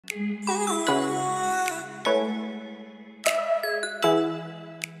Hi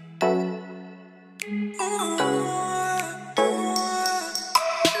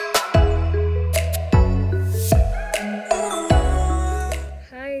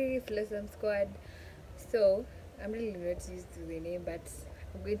Flawsome squad. So I'm really not used to the name, but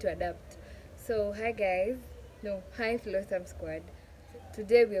I'm going to adapt. So hi guys, no, hi Flawsome squad.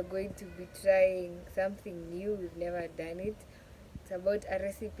 Today we are going to be trying something new. We've never done it. It's about a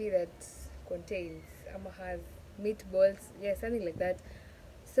recipe that contains has meatballs, yeah, something like that.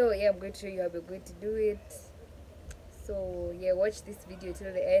 So yeah, I'm going to show you how we're going to do it. So yeah, watch this video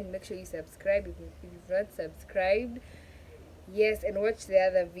till the end. Make sure you subscribe if you've not subscribed. Yes, and watch the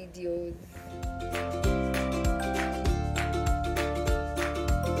other videos.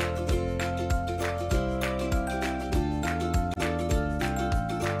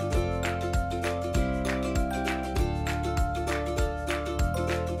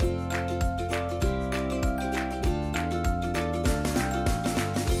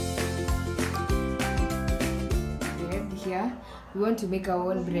 Here we want to make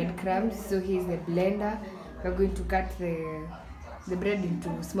our own breadcrumbs, so here's the blender. We're going to cut the bread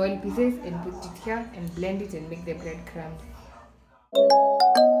into small pieces and put it here and blend it and make the breadcrumbs.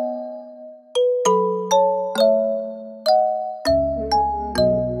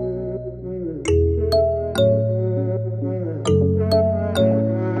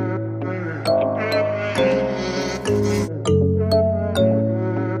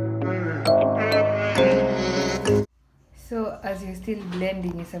 So as you're still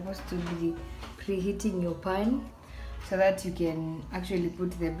blending, you're supposed to be preheating your pan so that you can actually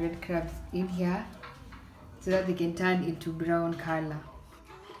put the breadcrumbs in here so that they can turn into brown color.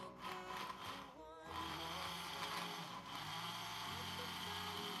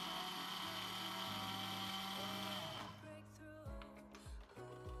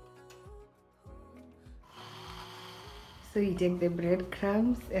 So you take the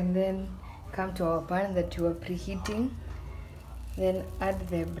breadcrumbs and then come to our pan that you are preheating. Then add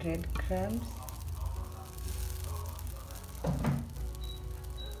the breadcrumbs.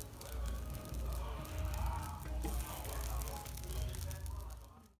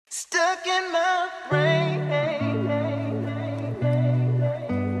 Stuck in my brain.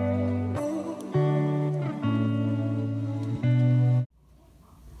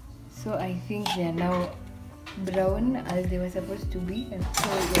 So I think they are now brown as they were supposed to be, and so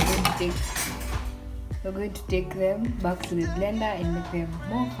we're going to take them back to the blender and make them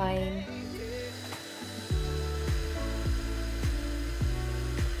more fine.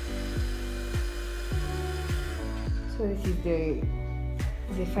 So this is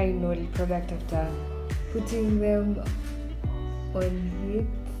the final product after putting them on heat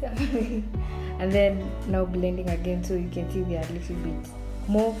and then now blending again, so you can see they are a little bit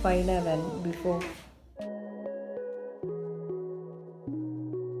more finer than before.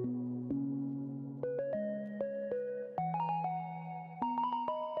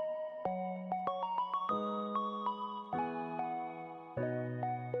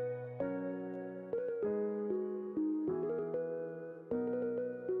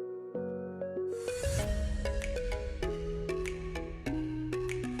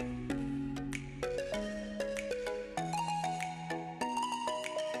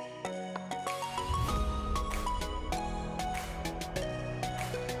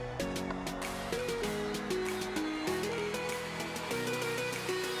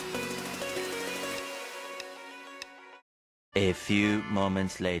 A few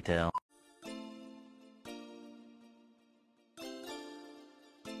moments later.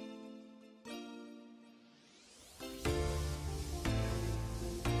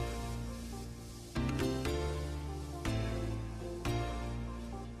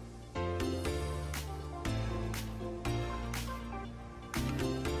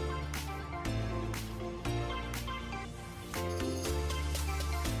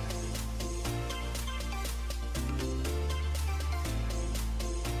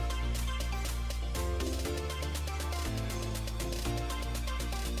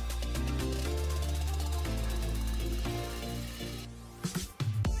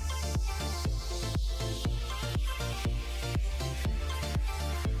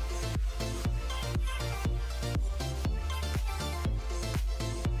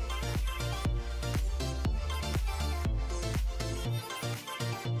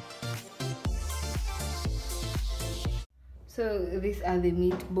 So these are the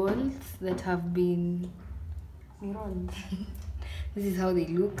meatballs that have been rolled. This is how they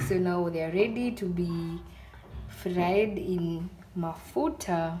look. So now they are ready to be fried in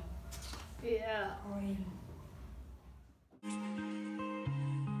mafuta. Yeah, oil.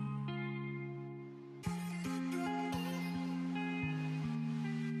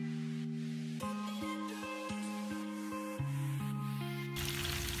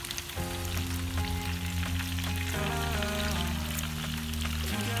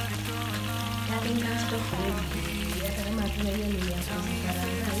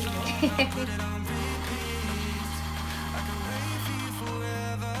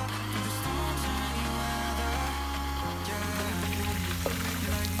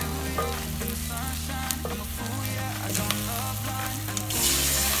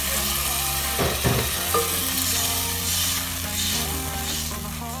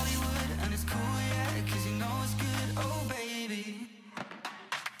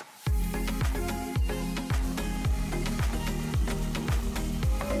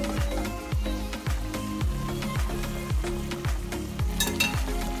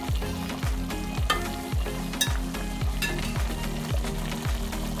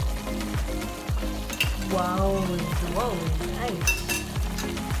 Wow, nice.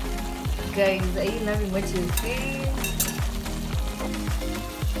 Guys, are you loving what you're seeing?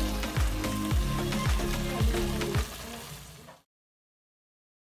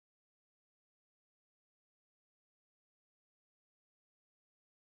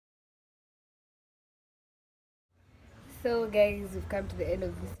 So guys, we've come to the end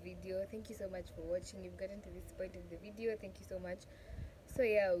of this video. Thank you so much for watching. You've gotten to this point of the video. Thank you so much. So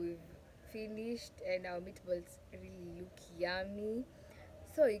yeah, we've finished and our meatballs really look yummy.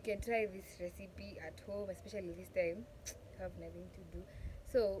 So you can try this recipe at home, especially this time you have nothing to do.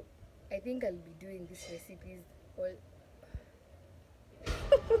 So I think I'll be doing these recipes all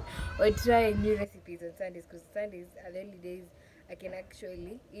or try new recipes on Sundays, because Sundays are the only days I can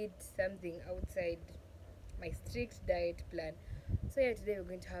actually eat something outside my strict diet plan. So yeah, today we're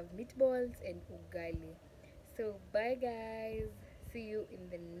going to have meatballs and ugali. So bye guys, see you in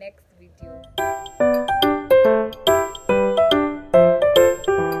the next video.